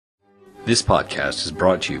This podcast is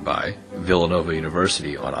brought to you by Villanova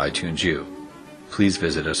University on iTunes U. Please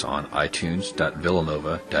visit us on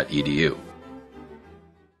itunes.villanova.edu.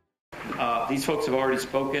 These folks have already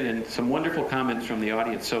spoken, and some wonderful comments from the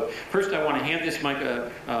audience. So first, I want to hand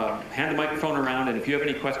the microphone around, and if you have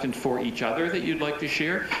any questions for each other that you'd like to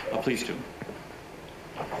share, please do.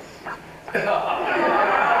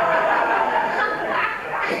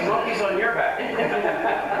 Monkey's on your back.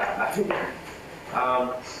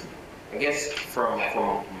 I guess from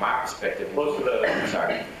my perspective,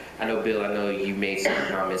 sorry. I know, Bill, I know you made some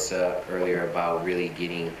comments earlier about really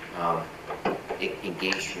getting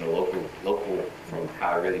engaged from the local, from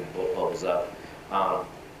how it really bubbles up. Can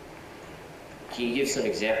you give some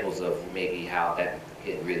examples of maybe how that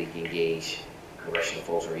could really engage congressional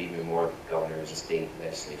folks or even more governors and state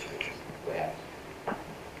legislatures? What happened?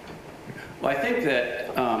 Well, I think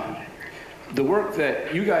that the work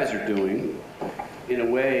that you guys are doing, in a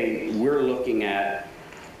way, we're looking at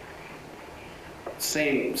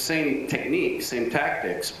same techniques, same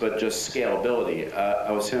tactics, but just scalability.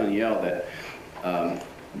 I was telling Yale that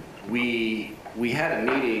we had a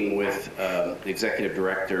meeting with the executive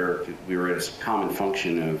director. We were at a common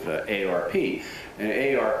function of AARP, and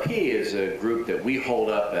AARP is a group that we hold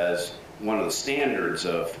up as one of the standards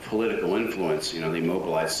of political influence. You know, they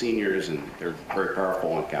mobilize seniors, and they're very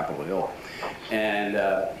powerful on Capitol Hill. And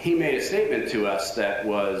he made a statement to us that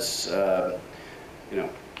was,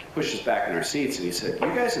 pushed us back in our seats, and he said,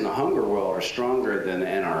 "You guys in the hunger world are stronger than the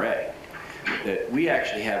NRA. That we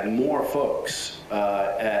actually have more folks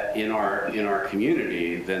in our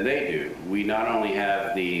community than they do. We not only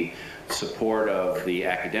have the support of the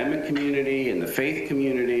academic community and the faith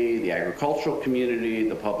community, the agricultural community,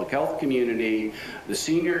 the public health community, the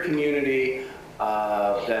senior community,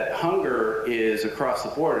 that hunger is across the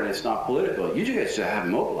board and it's not political. You guys just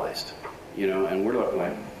haven't mobilized, and we're looking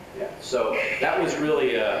like, yeah." So that was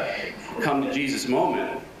really a come to Jesus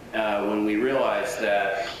moment when we realized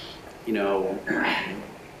that,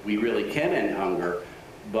 we really can end hunger,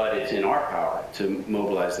 but it's in our power to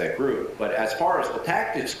mobilize that group. But as far as the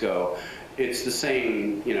tactics go, it's the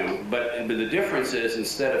same, but the difference is,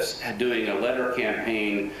 instead of doing a letter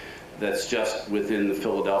campaign that's just within the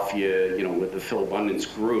Philadelphia, with the Philabundance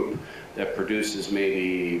group that produces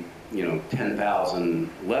maybe, 10,000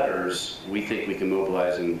 letters, we think we can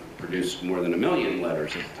mobilize and produce more than 1 million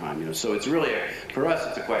letters at a time, So it's really, for us,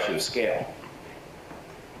 it's a question of scale.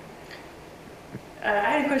 I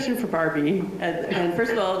had a question for Barbie, and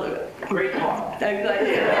first of all, Great talk. I'm glad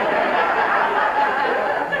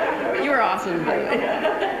you were awesome.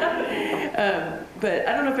 But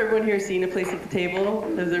I don't know if everyone here has seen A Place at the Table.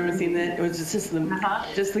 Has everyone seen that? It was just the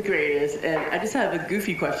greatest. And I just have a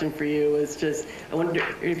goofy question for you. I wonder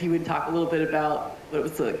if you would talk a little bit about what it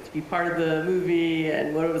was like to be part of the movie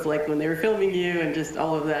and what it was like when they were filming you, and just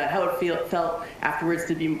all of that, how it felt afterwards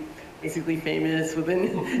to be basically famous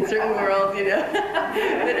within certain worlds,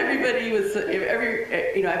 But everybody was,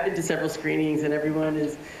 I've been to several screenings, and everyone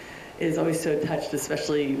is always so touched,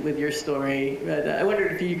 especially with your story. But I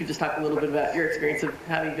wondered if you could just talk a little bit about your experience of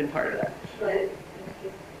having been part of that. Good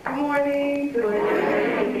morning. Good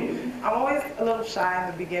morning. I'm always a little shy in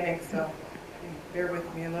the beginning, so bear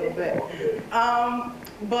with me a little bit.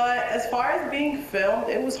 But as far as being filmed,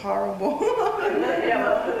 it was horrible.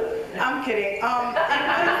 I'm kidding.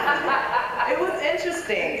 It was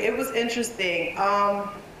interesting. It was interesting.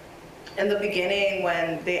 In the beginning,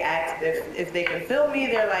 when they asked if they can film me,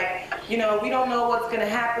 they're like, we don't know what's going to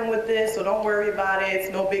happen with this, so don't worry about it. It's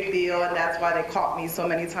no big deal. And that's why they caught me so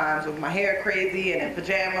many times with my hair crazy and in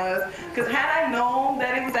pajamas. Because had I known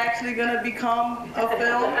that it was actually going to become a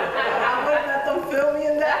film, I wouldn't let them film me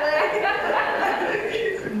in that way.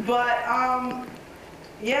 But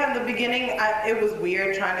yeah, in the beginning, it was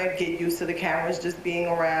weird trying to get used to the cameras, just being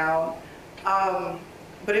around.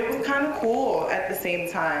 But it was kind of cool at the same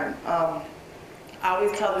time. I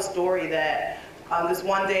always tell the story that this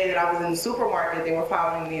one day that I was in the supermarket, they were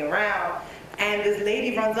following me around, and this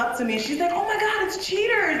lady runs up to me, and she's like, "Oh my God, it's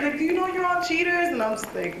Cheaters! Like, do you know you're on Cheaters?" And I'm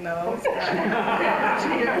just like, "No, it's not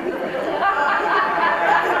Cheaters."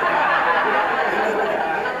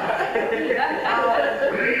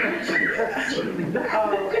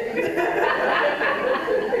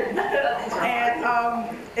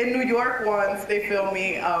 In New York once, they filmed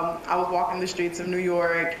me. I was walking the streets of New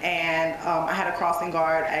York, and I had a crossing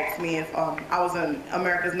guard ask me if I was in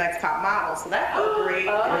America's Next Top Model, so that felt great.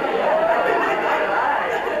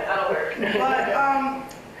 But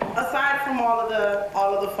aside from all of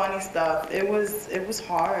the funny stuff, it was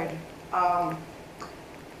hard.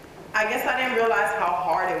 I guess I didn't realize how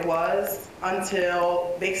hard it was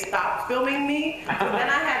until they stopped filming me. Then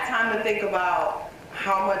I had time time to think about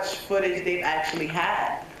how much footage they've actually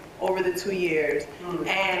had over the 2 years.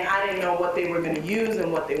 And I didn't know what they were going to use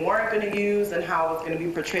and what they weren't going to use, and how it was going to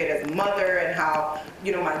be portrayed as a mother, and how,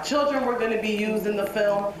 you know, my children were going to be used in the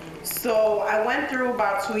film. So I went through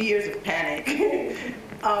about 2 years of panic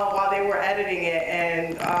while they were editing it.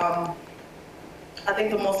 And I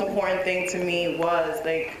think the most important thing to me was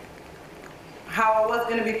like how I was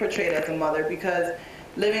going to be portrayed as a mother, because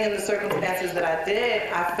living in the circumstances that I did,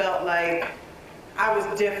 I felt like I was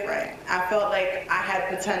different. I felt like I had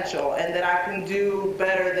potential and that I can do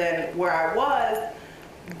better than where I was,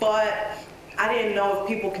 but I didn't know if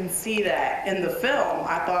people can see that in the film.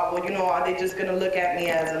 I thought, well, you know, are they just gonna look at me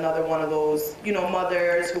as another one of those, you know,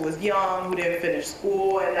 mothers who was young, who didn't finish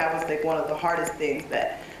school, and that was like one of the hardest things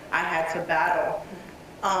that I had to battle.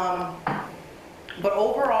 But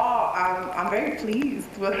overall, I'm very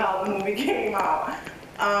pleased with how the movie came out.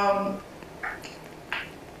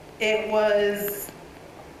 It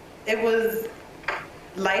was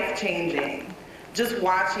life-changing just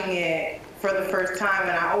watching it for the first time.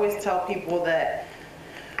 And I always tell people that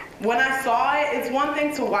when I saw it, it's one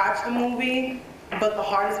thing to watch the movie, but the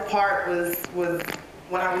hardest part was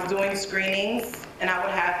when I was doing screenings and I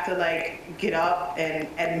would have to like get up and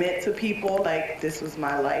admit to people like this was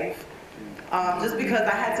my life. Just because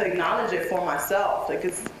I had to acknowledge it for myself. Like,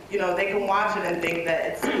 it's, you know, they can watch it and think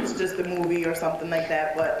that it's just a movie or something like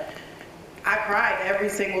that, but I cried every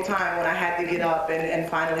single time when I had to get up and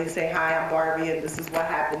finally say, hi, I'm Barbie, and this is what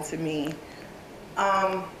happened to me.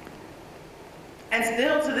 And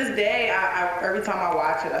still to this day, every time I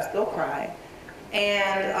watch it, I still cry.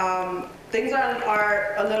 And things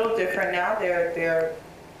are a little different now. There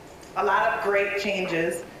a lot of great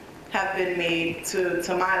changes have been made to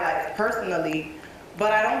my life personally,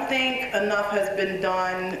 but I don't think enough has been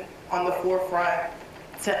done on the forefront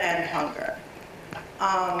to end hunger.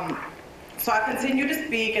 So I continue to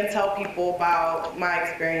speak and tell people about my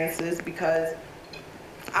experiences because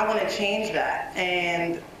I want to change that.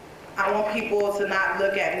 And I want people to not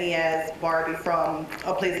look at me as Barbie from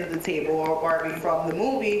A Place at the Table or Barbie from the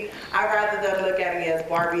movie. I'd rather them look at me as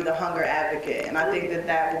Barbie, the hunger advocate. And I think that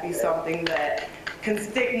that would be something that can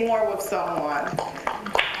stick more with someone.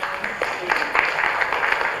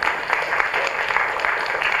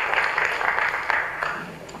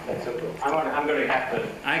 I'm going to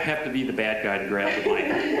have to be the bad guy to grab the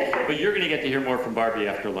mic. But you're going to get to hear more from Barbie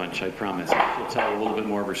after lunch, I promise. She'll tell a little bit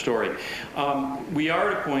more of her story. We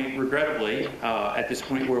are at a point, regrettably, at this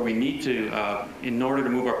point where we need to, in order to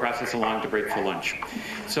move our process along, to break for lunch.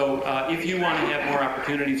 So if you want to have more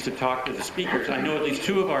opportunities to talk to the speakers, I know at least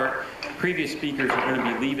two of our previous speakers are going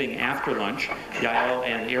to be leaving after lunch. Yael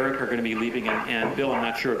and Eric are going to be leaving, and Bill, I'm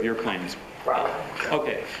not sure of your plans.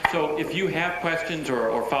 Okay, so if you have questions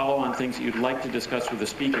or follow-on things that you'd like to discuss with the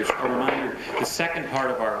speakers, a reminder, the second part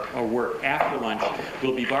of our work after lunch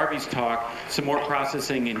will be Barbie's talk, some more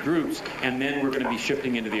processing in groups, and then we're going to be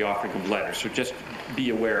shifting into the offering of letters, so just be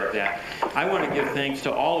aware of that. I want to give thanks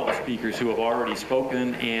to all of the speakers who have already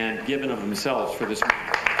spoken and given of themselves for this meeting.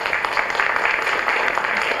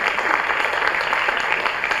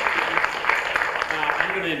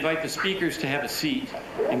 I'm going to invite the speakers to have a seat,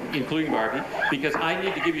 including Barbie, because I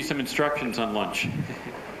need to give you some instructions on lunch.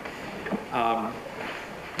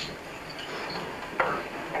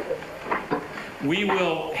 We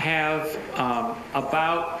will have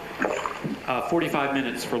about 45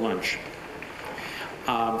 minutes for lunch.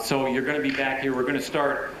 So you're going to be back here. We're going to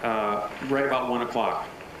start right about 1 o'clock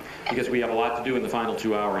because we have a lot to do in the final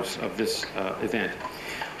 2 hours of this event.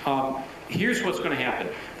 Here's what's going to happen.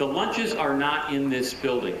 The lunches are not in this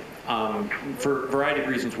building for a variety of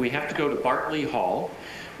reasons. We have to go to Bartley Hall,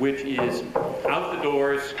 which is out the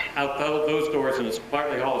doors, out those doors, and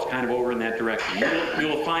Bartley Hall is kind of over in that direction. You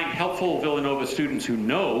will find helpful Villanova students who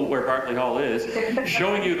know where Bartley Hall is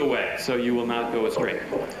showing you the way, so you will not go astray.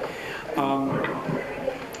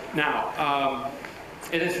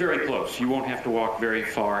 It is very close. You won't have to walk very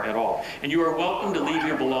far at all. And you are welcome to leave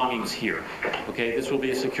your belongings here. Okay, this will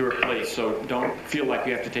be a secure place, so don't feel like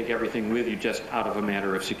you have to take everything with you just out of a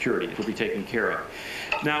matter of security. It will be taken care of.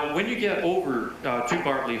 Now, when you get over to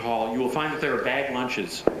Bartley Hall, you will find that there are bag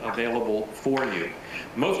lunches available for you.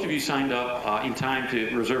 Most of you signed up in time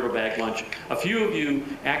to reserve a bag lunch. A few of you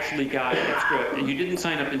actually got extra. You didn't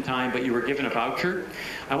sign up in time, but you were given a voucher.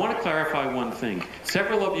 I want to clarify one thing.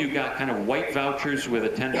 Several of you got kind of white vouchers with a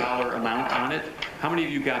 $10 amount on it. How many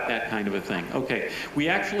of you got that kind of a thing? Okay, we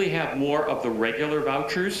actually have more of the regular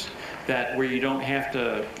vouchers that where you don't have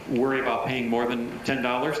to worry about paying more than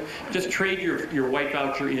 $10. Just trade your white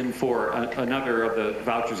voucher in for another of the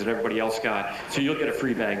vouchers that everybody else got, so you'll get a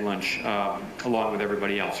free bag lunch along with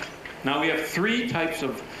everybody else. Now we have 3 types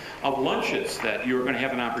of lunches that you're going to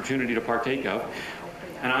have an opportunity to partake of.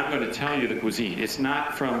 And I'm going to tell you the cuisine. It's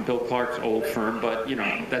not from Bill Clark's old firm, but you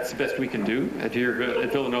know, that's the best we can do here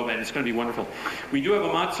at Villanova, and it's going to be wonderful. We do have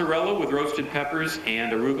a mozzarella with roasted peppers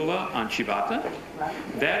and arugula on ciabatta.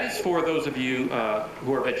 That is for those of you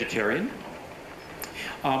who are vegetarian.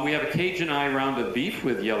 We have a Cajun eye round of beef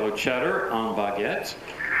with yellow cheddar on baguette.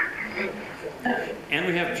 And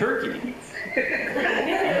we have turkey.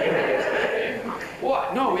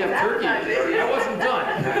 What? No, we have turkey. I wasn't done.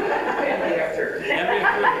 And we have turkey.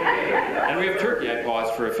 And we have turkey, I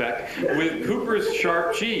paused for effect, with Cooper's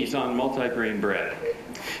sharp cheese on multigrain bread.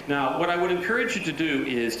 Now, what I would encourage you to do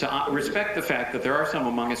is to respect the fact that there are some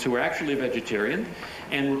among us who are actually vegetarian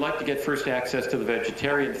and would like to get first access to the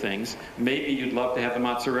vegetarian things. Maybe you'd love to have the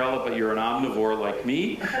mozzarella, but you're an omnivore like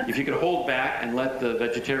me. If you could hold back and let the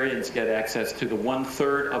vegetarians get access to the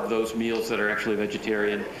 1/3 of those meals that are actually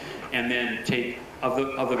vegetarian, and then take of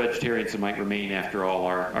the vegetarians that might remain after all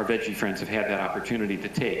our veggie friends have had that opportunity to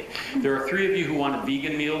take. There are 3 of you who want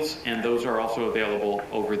vegan meals, and those are also available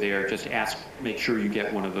over there. Just make sure you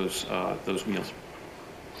get one of those meals.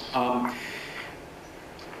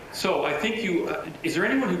 So I think is there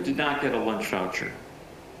anyone who did not get a lunch voucher?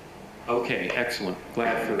 Okay, excellent.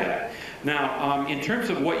 Glad for that. Now, in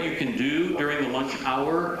terms of what you can do during the lunch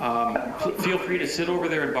hour, feel free to sit over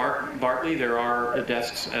there in Bartley. There are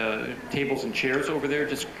desks, tables, and chairs over there.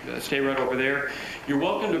 Just stay right over there. You're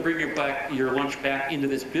welcome to bring your lunch back into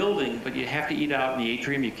this building, but you have to eat out in the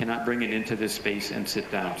atrium. You cannot bring it into this space and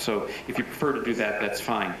sit down. So if you prefer to do that, that's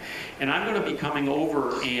fine. And I'm going to be coming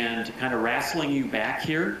over and kind of wrestling you back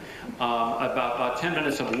here. About 10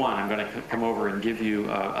 minutes of 1, I'm going to come over and give you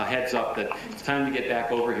a heads up that it's time to get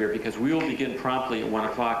back over here, because we will begin promptly at 1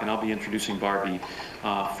 o'clock, and I'll be introducing Barbie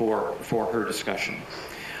for her discussion.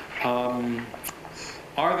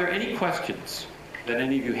 Are there any questions that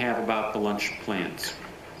any of you have about the lunch plans?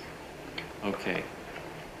 Okay.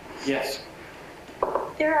 Yes.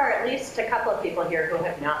 There are at least a couple of people here who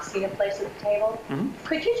have not seen A Place at the Table. Mm-hmm.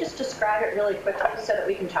 Could you just describe it really quickly so that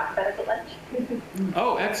we can talk about it at lunch?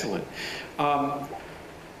 Oh, excellent.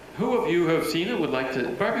 Who of you who have seen it would like to?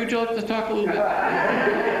 Barbie, would you like to talk a little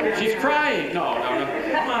bit? She's crying. No.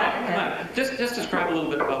 Come on. Just describe a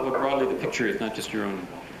little bit about what broadly the picture is, not just your own.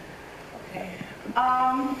 Okay.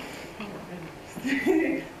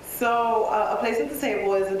 So, A Place at the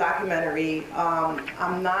Table is a documentary.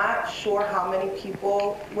 I'm not sure how many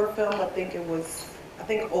people were filmed. I think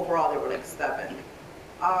overall there were like 7.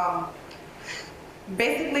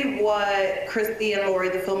 Basically what Christy and Lori,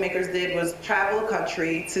 the filmmakers, did was travel the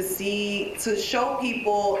country to show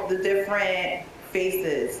people the different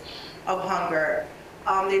faces of hunger.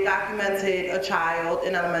 They documented a child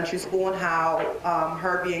in elementary school and how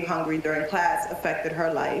her being hungry during class affected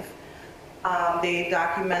her life. They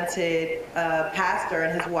documented a pastor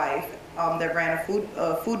and his wife that ran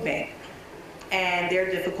a food bank and their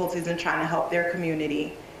difficulties in trying to help their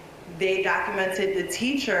community. They documented the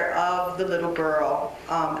teacher of the little girl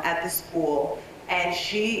at the school, and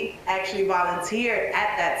she actually volunteered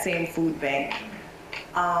at that same food bank.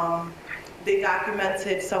 They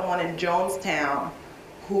documented someone in Jonestown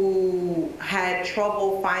who had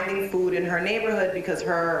trouble finding food in her neighborhood because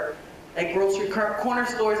her corner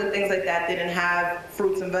stores and things like that didn't have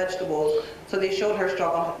fruits and vegetables. So they showed her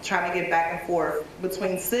struggle trying to get back and forth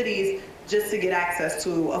between cities just to get access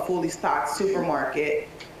to a fully stocked supermarket.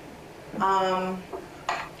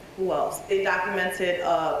 Who else? They documented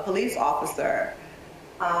a police officer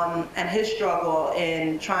and his struggle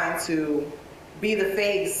in trying to be the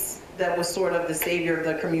face that was sort of the savior of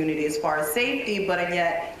the community as far as safety, but and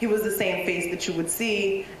yet he was the same face that you would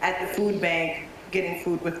see at the food bank getting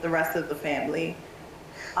food with the rest of the family.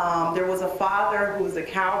 There was a father who was a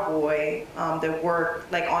cowboy that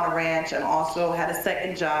worked on a ranch and also had a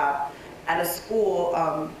second job at a school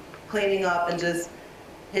cleaning up, and just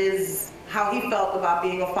how he felt about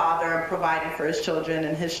being a father and providing for his children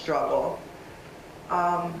and his struggle.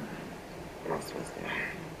 What else was there?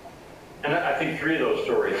 And I think 3 of those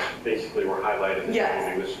stories basically were highlighted in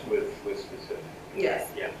yes. the movie with specific. Yes.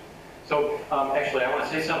 Yeah. So actually, I want to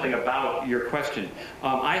say something about your question.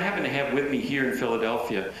 I happen to have with me here in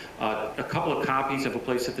Philadelphia a couple of copies of A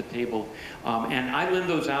Place at the Table, and I lend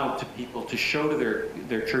those out to people to show to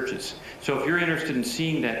their churches. So if you're interested in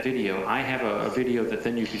seeing that video, I have a video that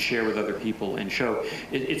then you could share with other people and show.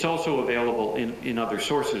 It's also available in other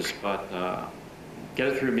sources, but get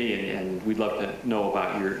it through me, and we'd love to know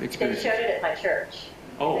about your They experience. showed it at my church.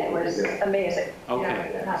 Oh. It was amazing.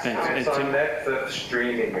 Okay, Yeah. thanks. And It's on Tim- Netflix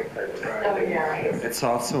streaming. Oh, yeah. It's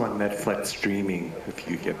also on Netflix streaming, if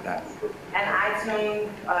you get that. And iTunes,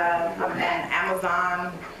 and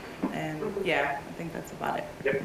Amazon, and yeah, I think that's about it.